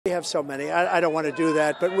We have so many. I don't want to do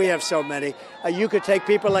that, but we have so many. You could take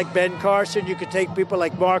people like Ben Carson. You could take people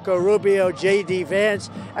like Marco Rubio, J.D. Vance.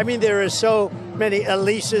 I mean, there are so many.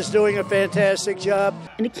 Elise is doing a fantastic job.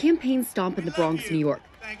 In a campaign stop in the Bronx, New York,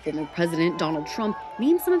 former President Donald Trump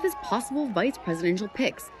named some of his possible vice presidential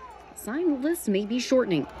picks. A sign the list may be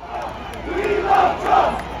shortening. We love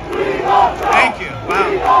Trump! We love Trump! Thank you.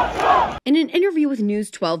 Wow. In an interview with News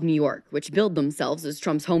 12 New York, which billed themselves as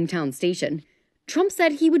Trump's hometown station, Trump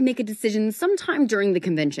said he would make a decision sometime during the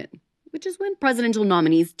convention, which is when presidential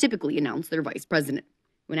nominees typically announce their vice president.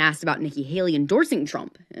 When asked about Nikki Haley endorsing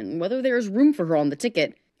Trump and whether there is room for her on the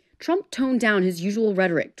ticket, Trump toned down his usual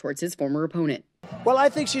rhetoric towards his former opponent. Well, I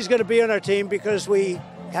think she's going to be on our team because we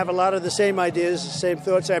have a lot of the same ideas, the same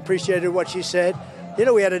thoughts. I appreciated what she said. You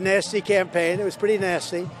know, we had a nasty campaign. It was pretty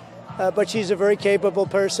nasty. But she's a very capable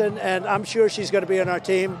person, and I'm sure she's going to be on our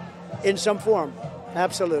team in some form.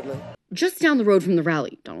 Absolutely. Just down the road from the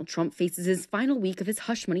rally, Donald Trump faces his final week of his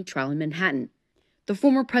hush money trial in Manhattan. The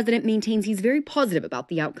former president maintains he's very positive about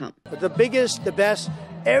the outcome. The biggest, the best,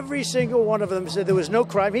 every single one of them said there was no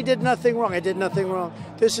crime. He did nothing wrong. I did nothing wrong.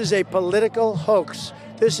 This is a political hoax.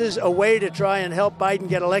 This is a way to try and help Biden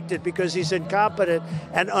get elected because he's incompetent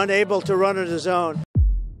and unable to run on his own.